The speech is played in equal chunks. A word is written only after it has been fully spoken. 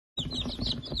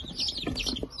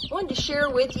wanted to share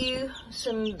with you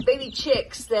some baby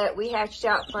chicks that we hatched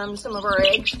out from some of our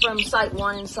eggs from site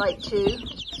 1 and site 2.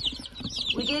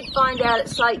 We did find out at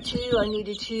site 2 I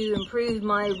needed to improve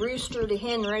my rooster to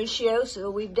hen ratio, so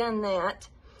we've done that.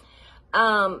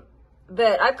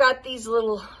 But I've got these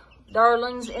little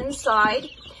darlings inside.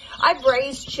 I've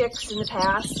raised chicks in the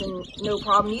past and no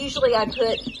problem. Usually I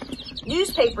put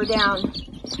newspaper down,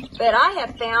 but I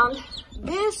have found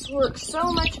this works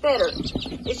so much better.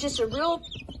 It's just a real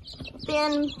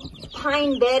thin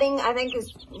pine bedding. I think it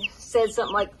said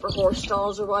something like for horse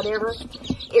stalls or whatever.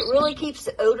 It really keeps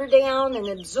the odor down and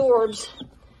absorbs,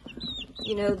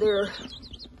 you know, their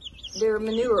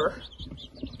manure.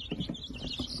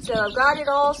 So I've got it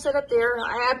all set up there.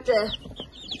 I have to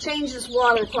change this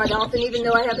water quite often, even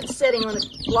though I have it sitting on a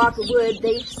block of wood.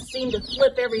 They seem to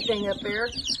flip everything up there.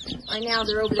 Right now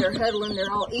they're over there huddling,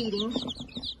 they're all eating.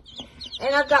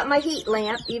 And I've got my heat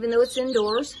lamp, even though it's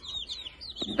indoors.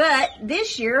 But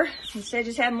this year, instead of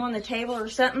just having them on the table or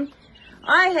something,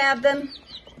 I have them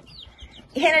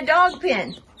in a dog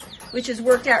pen, which has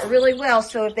worked out really well.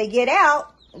 So if they get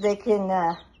out, they can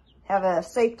have a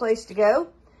safe place to go.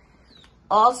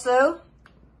 Also,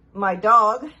 my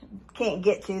dog can't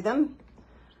get to them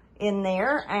in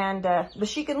there, and but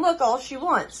she can look all she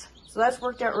wants. So that's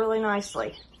worked out really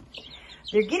nicely.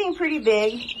 They're getting pretty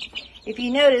big. If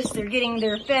you notice, they're getting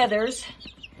their feathers.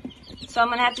 So I'm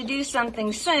gonna have to do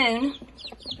something soon.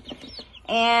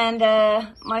 And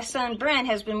my son Brent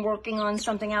has been working on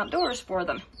something outdoors for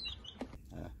them.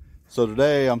 So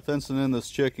today I'm fencing in this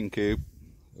chicken coop,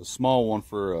 a small one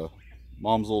for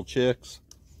mom's little chicks.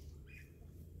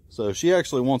 So she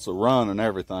actually wants a run and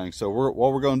everything. So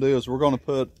what we're going to do is we're going to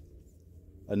put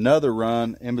another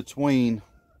run in between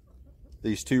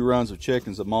these 2 runs of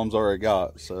chickens that mom's already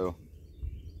got. So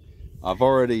I've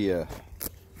already got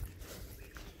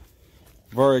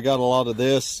a lot of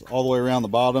this all the way around the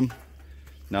bottom.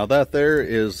 Now that there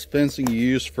is fencing you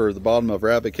use for the bottom of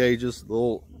rabbit cages,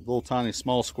 little tiny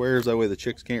small squares, that way the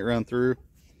chicks can't run through.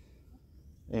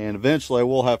 And eventually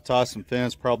we'll have to tie some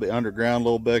fence, probably underground a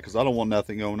little bit, because I don't want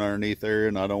nothing going underneath there,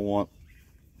 and I don't want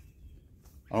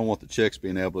the chicks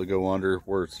being able to go under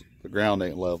where the ground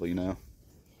ain't level, you know.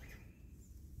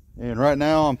 And right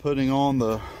now I'm putting on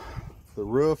the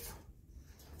roof.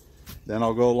 Then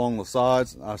I'll go along the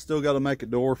sides. I still got to make a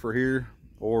door for here,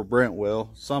 or Brent will,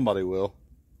 somebody will,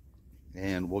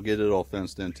 and we'll get it all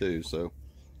fenced in too. So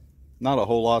not a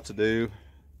whole lot to do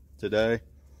today.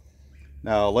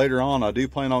 Now later on I do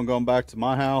plan on going back to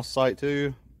my house, site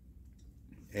 2,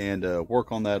 and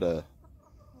work on that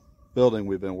building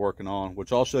we've been working on,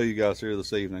 which I'll show you guys here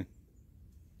this evening.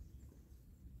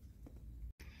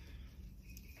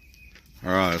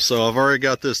 Alright, so I've already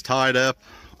got this tied up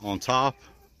on top.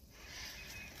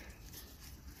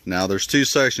 Now there's 2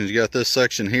 sections. You got this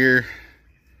section here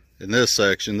and this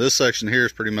section. This section here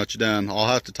is pretty much done. I'll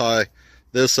have to tie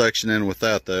this section in with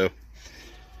that though.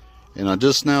 And I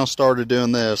just now started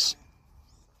doing this.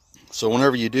 So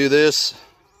whenever you do this,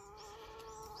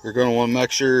 you're going to want to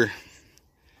make sure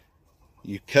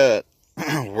you cut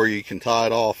where you can tie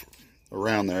it off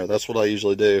around there. That's what I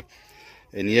usually do.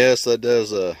 And yes, that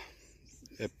does it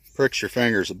pricks your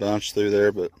fingers a bunch through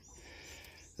there, but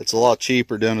it's a lot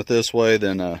cheaper doing it this way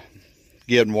than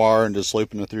getting wire and just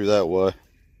looping it through that way.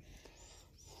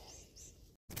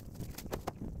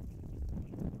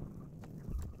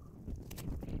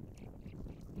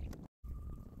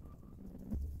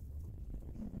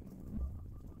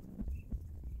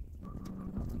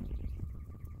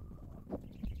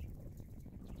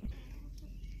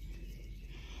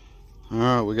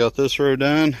 Alright, we got this row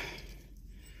done.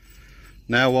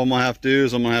 Now what I'm going to have to do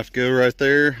is I'm going to have to go right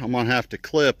there. I'm going to have to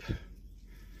clip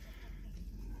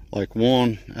like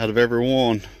one out of every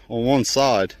one on one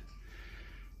side.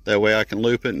 That way I can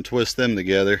loop it and twist them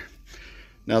together.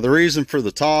 Now the reason for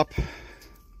the top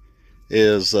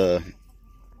is for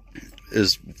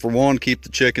one, keep the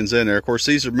chickens in there. Of course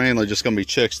these are mainly just going to be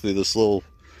chicks through this little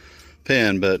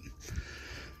pen, but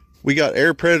we got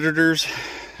air predators,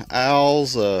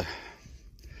 owls,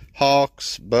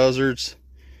 hawks, buzzards.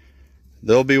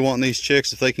 They'll be wanting these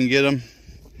chicks if they can get them.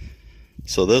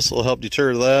 So this will help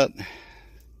deter that.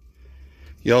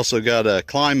 You also got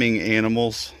climbing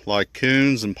animals like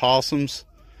coons and possums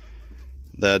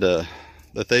that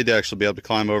they'd actually be able to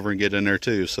climb over and get in there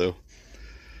too. So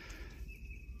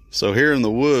here in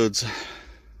the woods,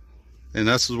 and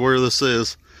this is where this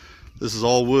is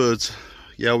all woods.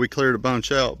 Yeah, we cleared a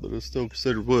bunch out, but it's still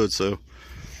considered woods. So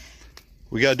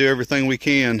we got to do everything we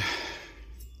can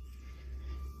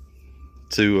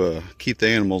to keep the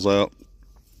animals out.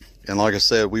 And like I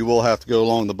said, we will have to go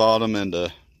along the bottom and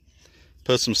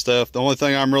put some stuff. The only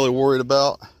thing I'm really worried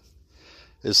about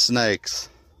is snakes.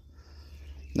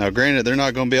 Now granted, they're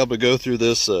not going to be able to go through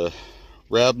this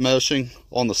rab meshing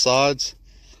on the sides,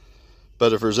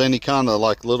 but if there's any kind of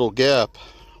like little gap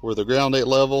where the ground ain't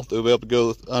level, they'll be able to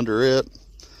go under it.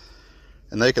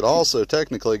 And they could also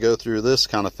technically go through this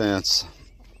kind of fence.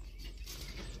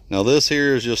 Now this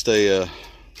here is just a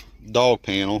dog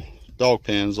panel. Dog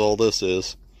pen is all this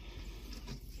is.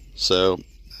 So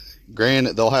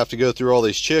granted, they'll have to go through all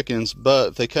these chickens, but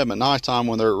if they come at nighttime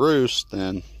when they're at roost,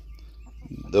 then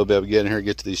they'll be able to get in here and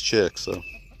get to these chicks. So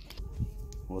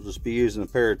we'll just be using a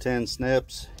pair of 10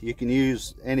 snips. You can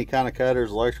use any kind of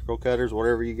cutters, electrical cutters,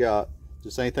 whatever you got.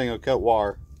 Just anything that'll cut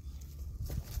wire.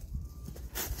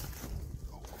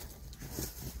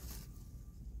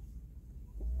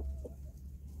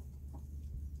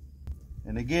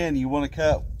 And again, you want to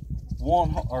cut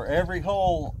one or every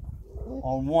hole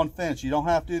on one fence. You don't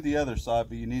have to do the other side,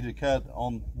 but you need to cut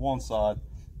on one side.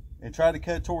 And try to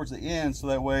cut towards the end so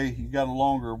that way you got a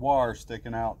longer wire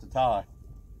sticking out to tie.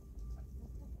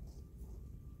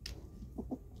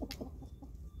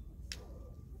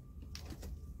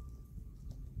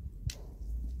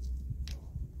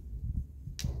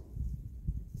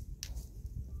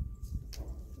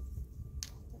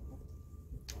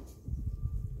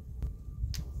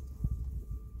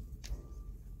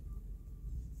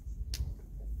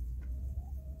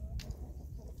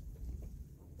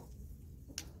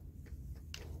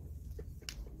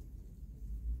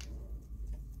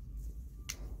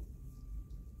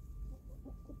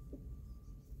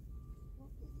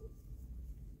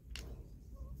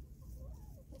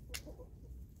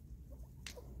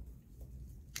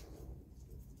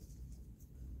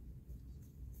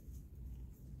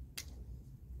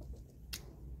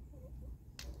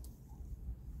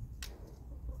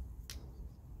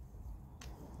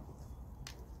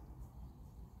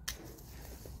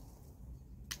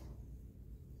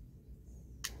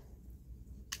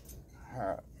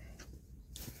 Alright,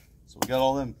 so we got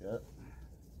all them cut.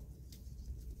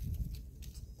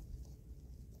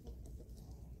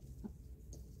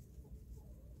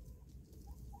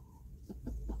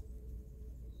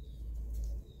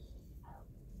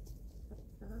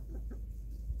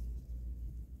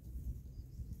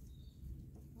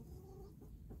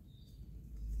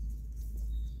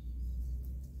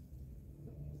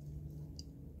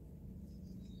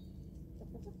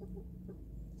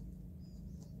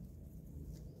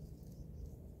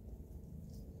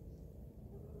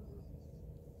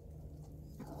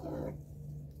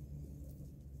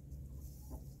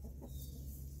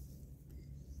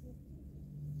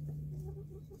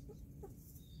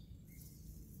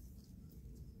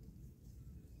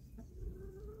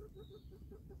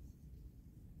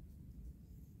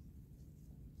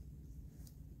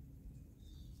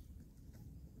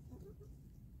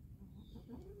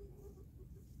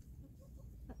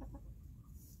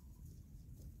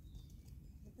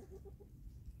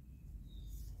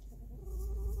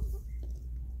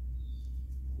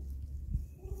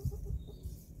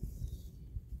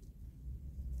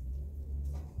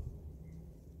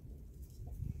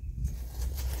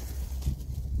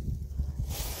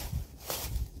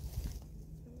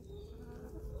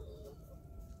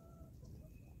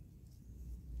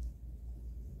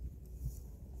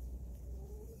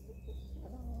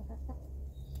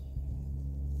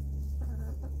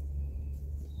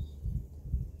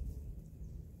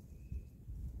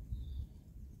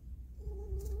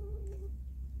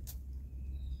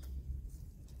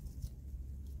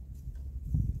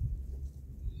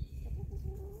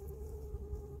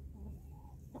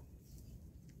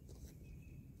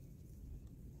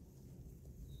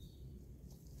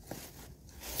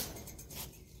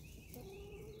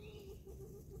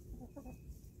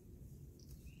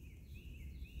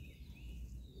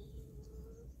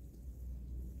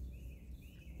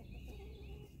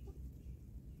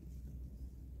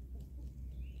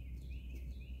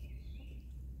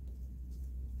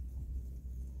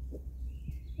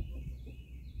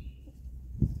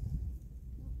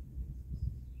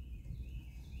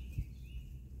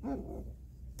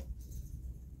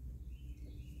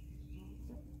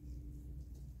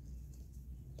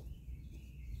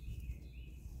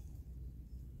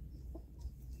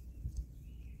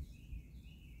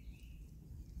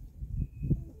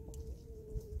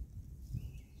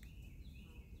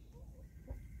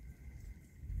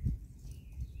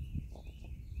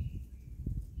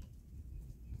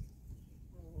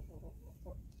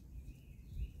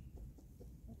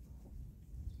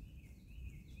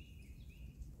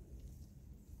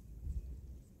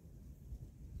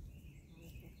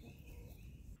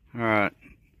 Alright,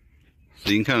 so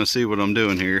you can kind of see what I'm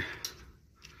doing here.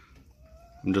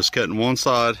 I'm just cutting one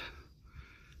side,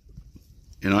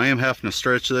 and I am having to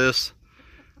stretch this.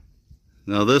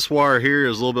 Now this wire here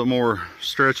is a little bit more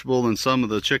stretchable than some of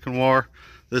the chicken wire.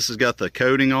 This has got the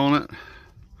coating on it,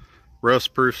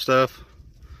 rust proof stuff.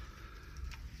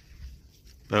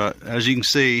 But as you can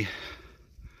see,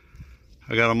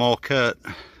 I got them all cut,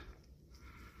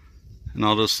 and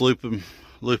I'll just loop them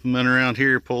in around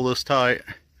here, pull this tight,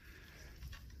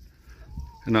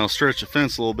 and I'll stretch the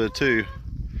fence a little bit too.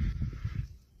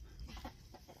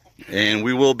 And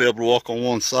we will be able to walk on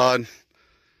one side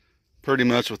pretty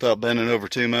much without bending over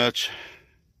too much.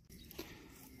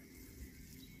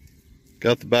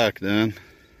 Got the back done.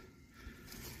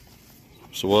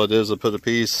 So what it is, I put a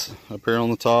piece up here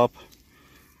on the top,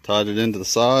 tied it into the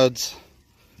sides,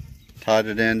 tied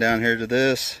it in down here to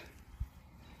this,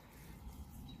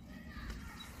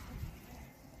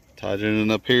 tied it in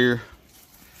up here.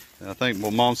 And I think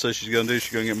what Mom says she's going to do,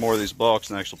 she's going to get more of these blocks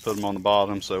and actually put them on the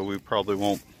bottom, so we probably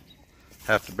won't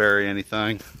have to bury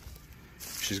anything.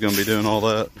 She's going to be doing all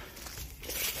that.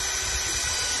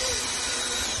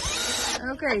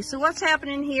 Okay, so what's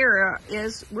happening here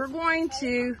is we're going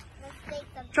to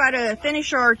try to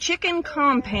finish our chicken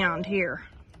compound here.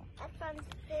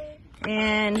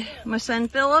 And my son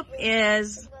Philip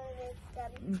is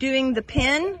doing the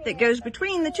pin that goes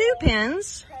between the two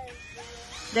pins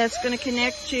that's going to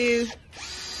connect to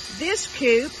this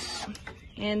coop.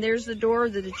 And there's the door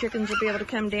that the chickens will be able to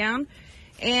come down.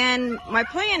 And my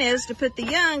plan is to put the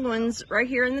young ones right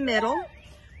here in the middle.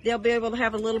 They'll be able to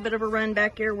have a little bit of a run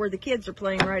back there where the kids are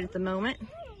playing right at the moment.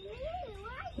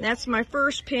 That's my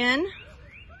first pin.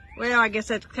 Well, I guess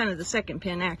that's kind of the second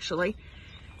pin actually.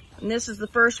 And this is the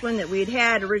first one that we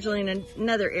had originally in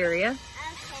another area.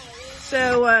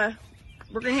 So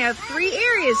we're going to have 3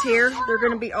 areas here. They're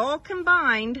going to be all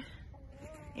combined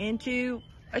into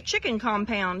a chicken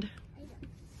compound.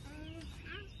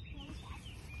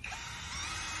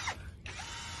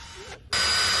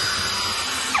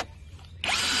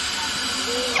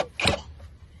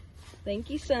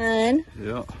 Thank you, son.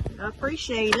 Yeah. I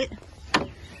appreciate it.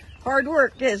 Hard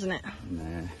work, isn't it?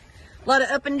 Nah. A lot of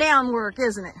up and down work,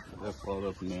 isn't it? That's a lot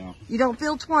up and down. You don't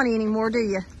feel 20 anymore, do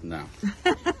you? No.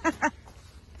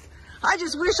 I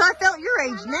just wish I felt your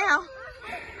age now.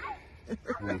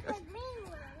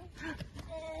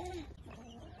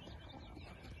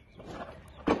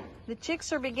 The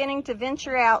chicks are beginning to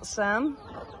venture out some.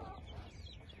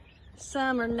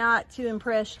 Some are not too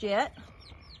impressed yet.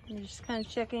 They're just kind of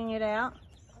checking it out.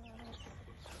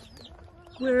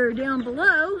 We're down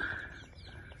below.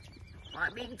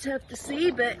 Might be tough to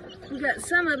see, but we got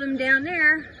some of them down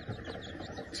there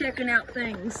checking out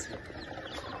things.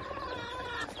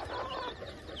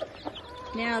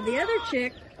 Now the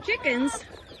other chickens,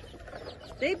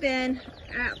 they've been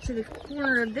out to the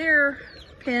corner of their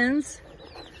pens,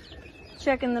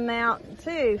 checking them out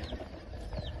too.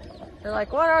 They're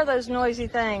like, what are those noisy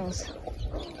things?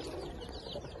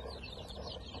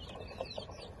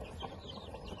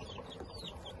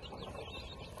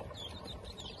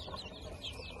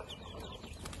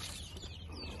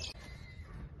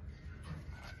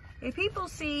 If people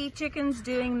see chickens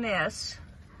doing this,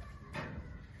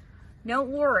 don't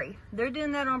worry. They're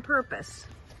doing that on purpose.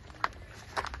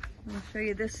 I'll show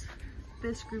you this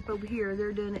group over here.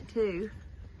 They're doing it too.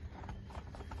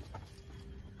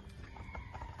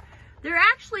 They're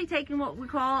actually taking what we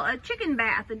call a chicken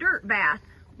bath, a dirt bath.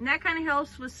 And that kind of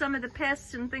helps with some of the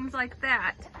pests and things like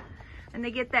that. And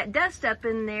they get that dust up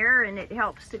in there and it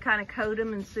helps to kind of coat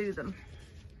them and soothe them.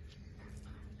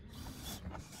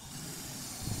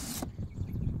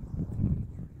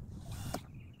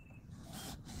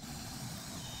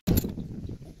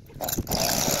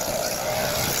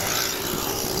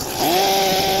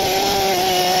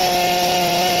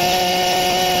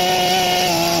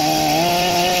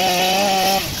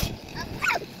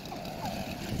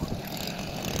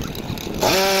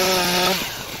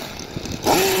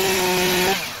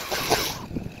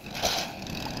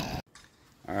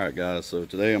 Alright guys, so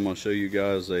today I'm going to show you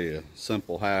guys a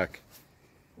simple hack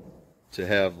to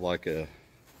have like a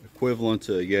equivalent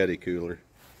to a Yeti cooler.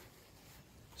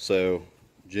 So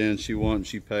Jen,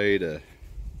 she paid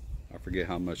I forget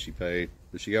how much she paid,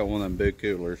 but she got one of them big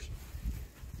coolers,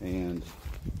 and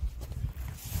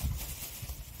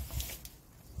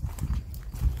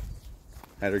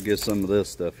had her get some of this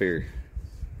stuff here.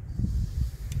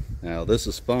 Now this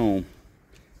is foam,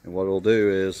 and what it'll do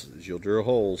is you'll drill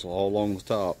holes all along the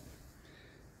top,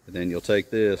 and then you'll take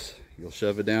this, you'll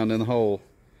shove it down in the hole,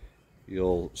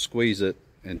 you'll squeeze it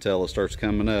until it starts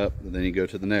coming up, and then you go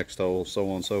to the next hole, so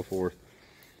on and so forth.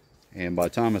 And by the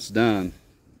time it's done,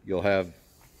 you'll have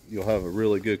you'll have a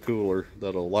really good cooler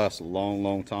that'll last a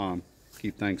long time,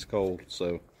 keep things cold.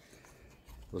 So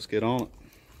let's get on it.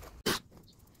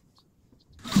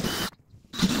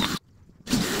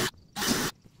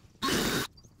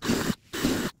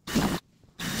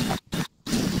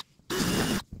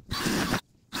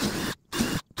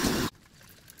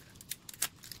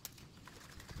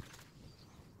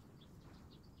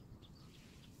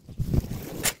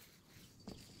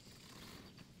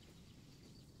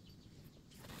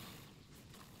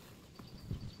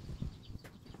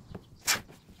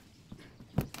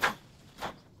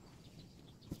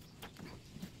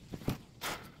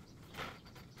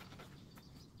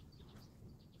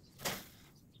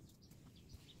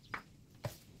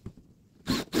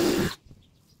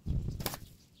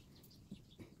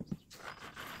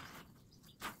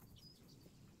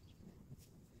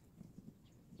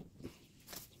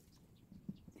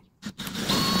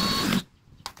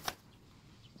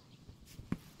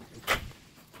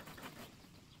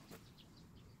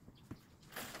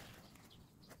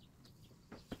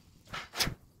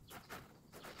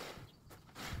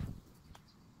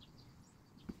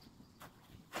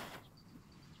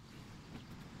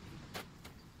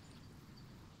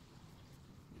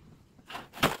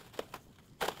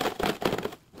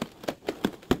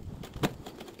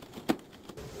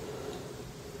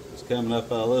 Coming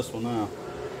up out of this one now.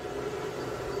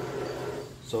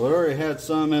 So it already had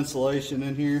some insulation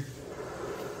in here,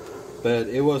 but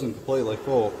it wasn't completely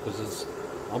full because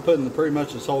I'm putting pretty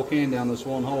much this whole can down this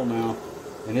one hole now,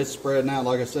 and it's spreading out.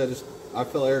 Like I said, I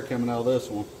feel air coming out of this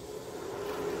one.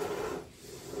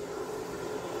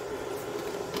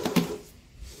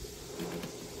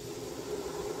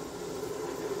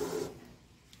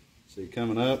 See,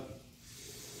 coming up.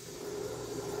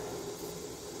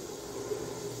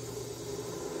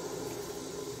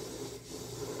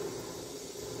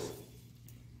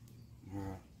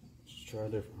 Try a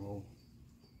different hole.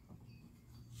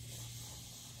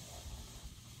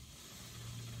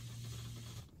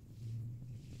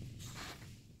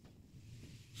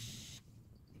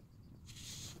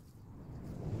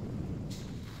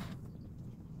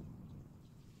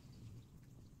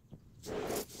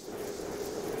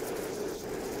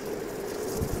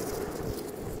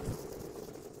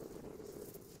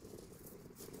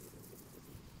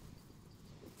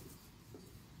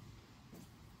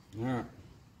 All right.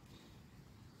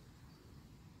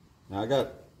 Now I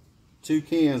got 2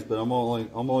 cans, but I'm only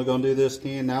going to do this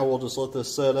can. Now we'll just let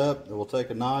this set up, and we'll take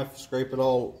a knife, scrape it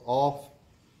all off,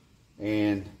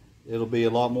 and it'll be a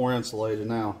lot more insulated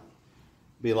now.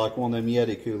 Be like one of them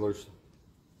Yeti coolers.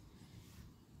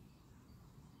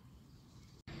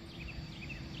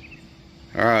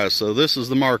 All right, so this is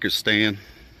the market stand.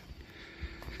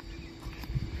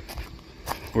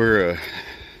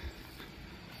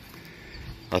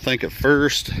 I think at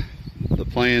first the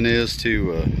plan is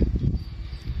to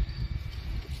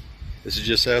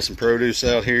just have some produce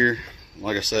out here.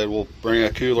 Like I said, we'll bring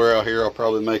a cooler out here. I'll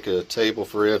probably make a table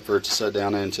for it to sit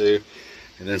down into,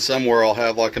 and then somewhere I'll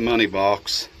have like a money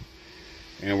box.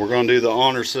 And we're going to do the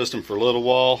honor system for a little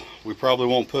while. We probably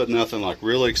won't put nothing like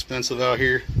really expensive out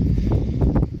here,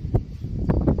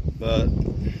 but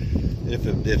if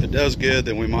it does good,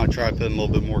 then we might try putting a little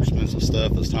bit more expensive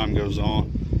stuff as time goes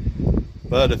on.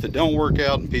 But if it don't work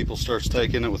out and people starts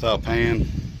taking it without paying,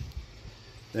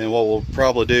 then what we'll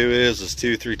probably do is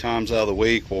 2-3 times out of the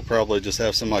week, we'll probably just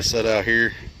have somebody sit out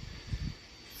here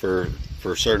for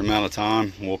a certain amount of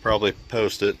time. We'll probably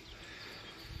post it,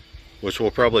 which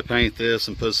we'll probably paint this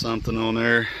and put something on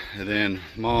there. And then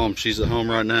Mom, she's at home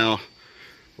right now,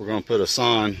 we're going to put a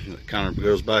sign that kind of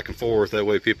goes back and forth. That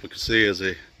way people can see as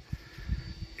they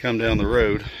come down the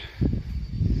road.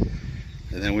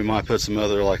 And then we might put some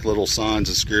other like little signs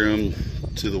and screw them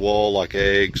to the wall, like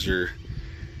eggs or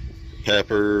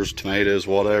peppers, tomatoes,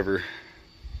 whatever.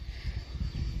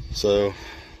 So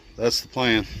that's the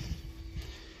plan.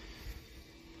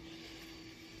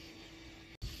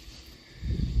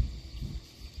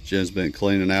 Jen's been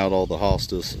cleaning out all the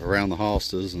hostas, around the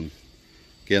hostas, and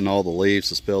getting all the leaves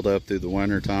that's built up through the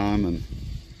winter time,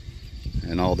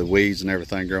 and all the weeds and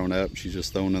everything growing up. She's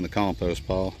just throwing in the compost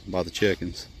pile by the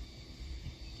chickens.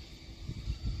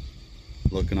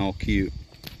 Looking all cute.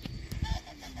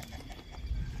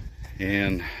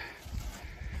 And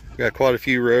we've got quite a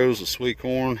few rows of sweet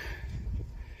corn.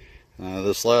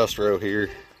 This last row here,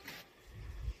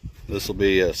 this will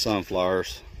be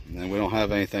sunflowers, and we don't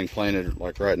have anything planted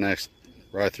like right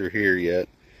through here yet,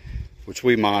 which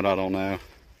we might, I don't know.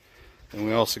 And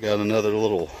we also got another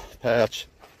little patch,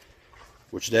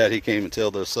 which Dad, he came and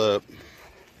tilled this up,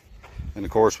 and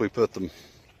of course we put the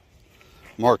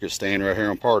market stand right here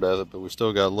on part of it, but we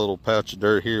still got a little patch of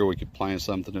dirt here. We could plant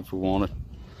something if we wanted.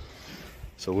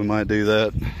 So we might do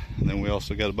that. And then we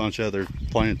also got a bunch of other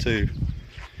plant too.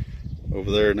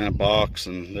 Over there in that box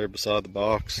and there beside the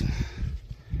box.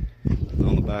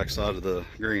 On the back side of the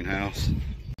greenhouse.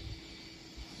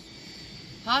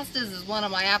 Hostas is one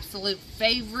of my absolute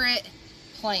favorite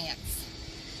plants.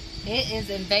 It is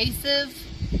invasive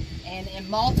and it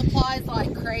multiplies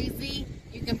like crazy.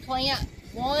 You can plant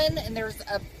one and there's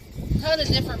a ton of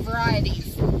different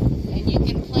varieties. And you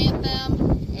can plant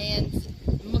them and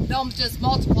they'll just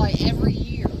multiply every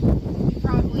year. You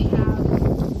probably have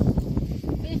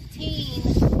 15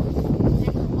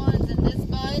 different ones in this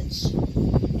bunch.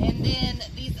 And then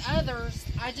these others,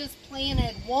 I just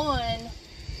planted one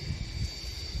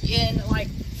in like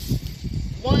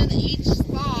one each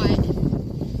spot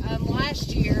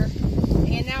last year,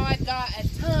 and now I've got a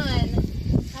ton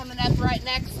coming up right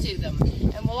next to them.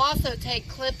 And we'll also take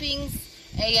clippings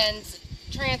and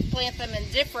transplant them in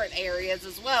different areas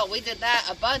as well. We did that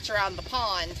a bunch around the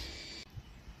pond.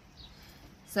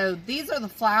 So these are the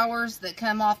flowers that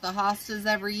come off the hostas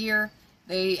every year.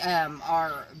 They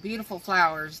are beautiful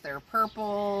flowers. They're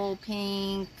purple,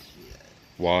 pink,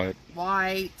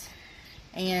 white,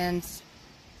 and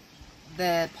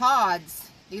the pods,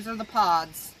 these are the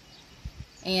pods,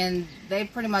 and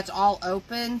they've pretty much all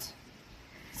opened.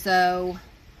 So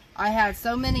I had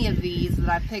so many of these that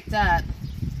I picked up,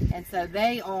 and so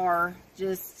they are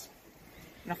just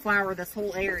gonna flower this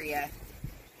whole area.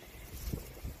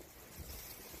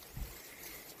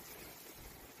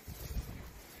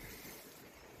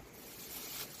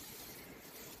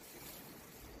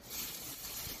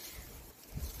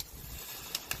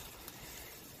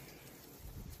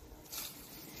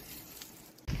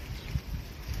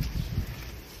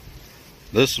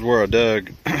 This is where I dug,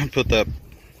 put that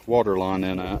water line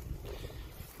in at.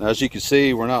 Now, as you can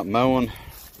see, we're not mowing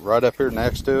right up here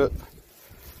next to it.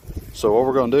 So what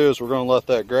we're going to do is we're going to let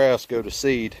that grass go to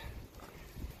seed.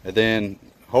 And then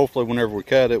hopefully whenever we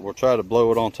cut it, we'll try to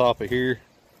blow it on top of here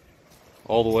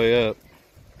all the way up.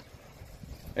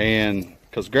 And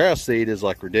because grass seed is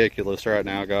like ridiculous right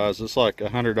now, guys. It's like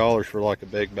 $100 for like a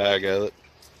big bag of it.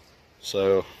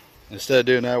 So instead of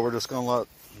doing that, we're just going to let,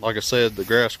 like I said, the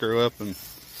grass grow up and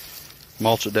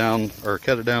mulch it down or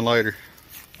cut it down later.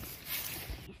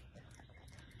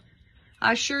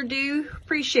 I sure do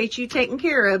appreciate you taking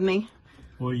care of me.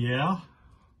 Well, yeah.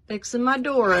 Fixing my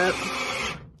door up.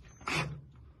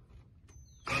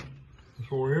 That's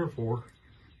what we're here for.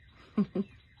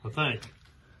 I think.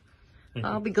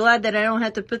 I'll be glad that I don't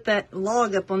have to put that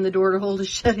log up on the door to hold it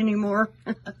shut anymore.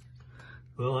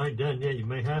 Well, I ain't done yet. You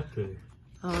may have to.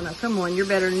 Oh, no, come on. You're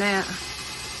better than that.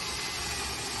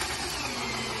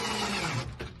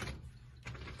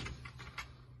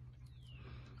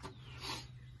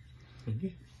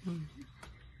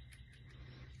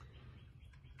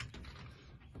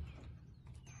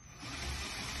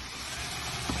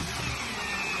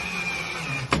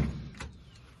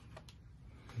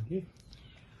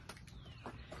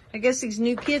 I guess these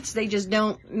new kits, they just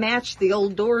don't match the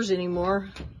old doors anymore.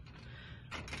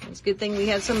 It's a good thing we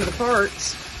had some of the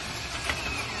parts.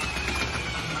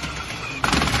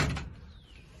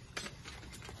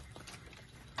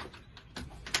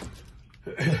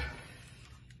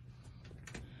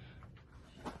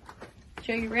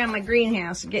 Show you around my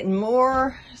greenhouse. Getting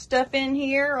more stuff in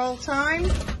here all the time.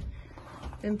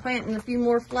 Been planting a few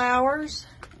more flowers.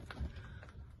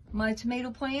 My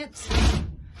tomato plants.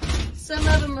 Some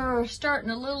of them are starting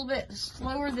a little bit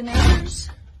slower than others.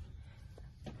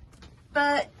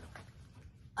 But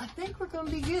I think we're going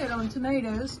to be good on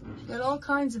tomatoes. Got all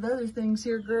kinds of other things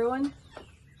here growing.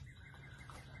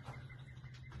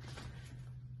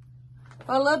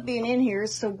 I love being in here.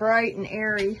 It's so bright and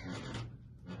airy.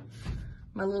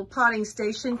 My little potting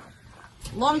station.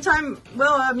 Long time,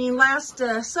 well, I mean last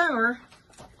summer,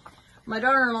 my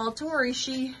daughter-in-law Tori,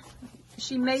 she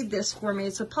made this for me.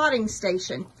 It's a potting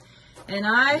station. And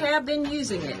I have been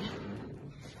using it.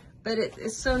 But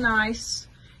it's so nice.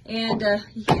 And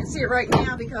you can't see it right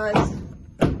now because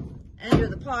under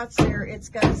the pots there, it's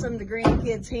got some of the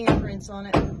grandkids' handprints on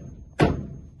it.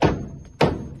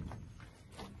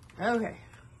 Okay.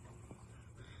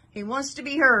 He wants to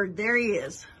be heard. There he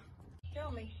is.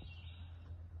 Tell me.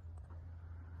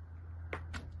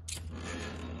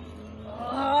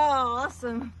 Oh,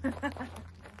 awesome. Come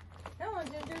on,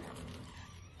 Ginger.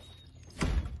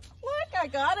 Look, I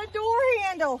got a door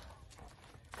handle.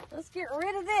 Let's get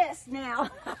rid of this now.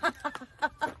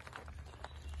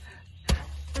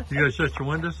 You gonna shut your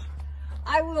windows?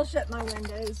 I will shut my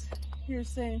windows here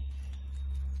soon.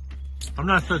 I'm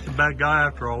not such a bad guy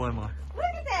after all, am I? Look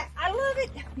at that. I love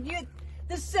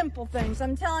The simple things.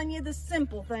 I'm telling you, the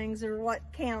simple things are what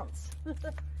counts.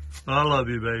 I love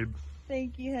you, babe.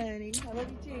 Thank you, honey. I love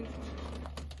you too.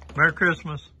 Merry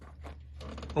Christmas.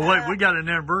 Oh, wait, we got an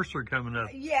anniversary coming up.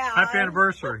 Yeah. Happy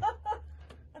anniversary.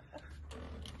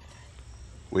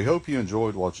 We hope you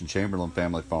enjoyed watching Chamberlain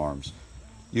Family Farms.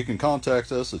 You can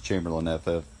contact us at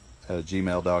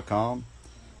chamberlainff@gmail.com.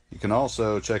 You can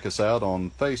also check us out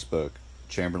on Facebook,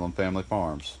 Chamberlain Family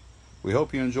Farms. We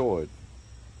hope you enjoyed.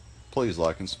 Please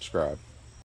like and subscribe.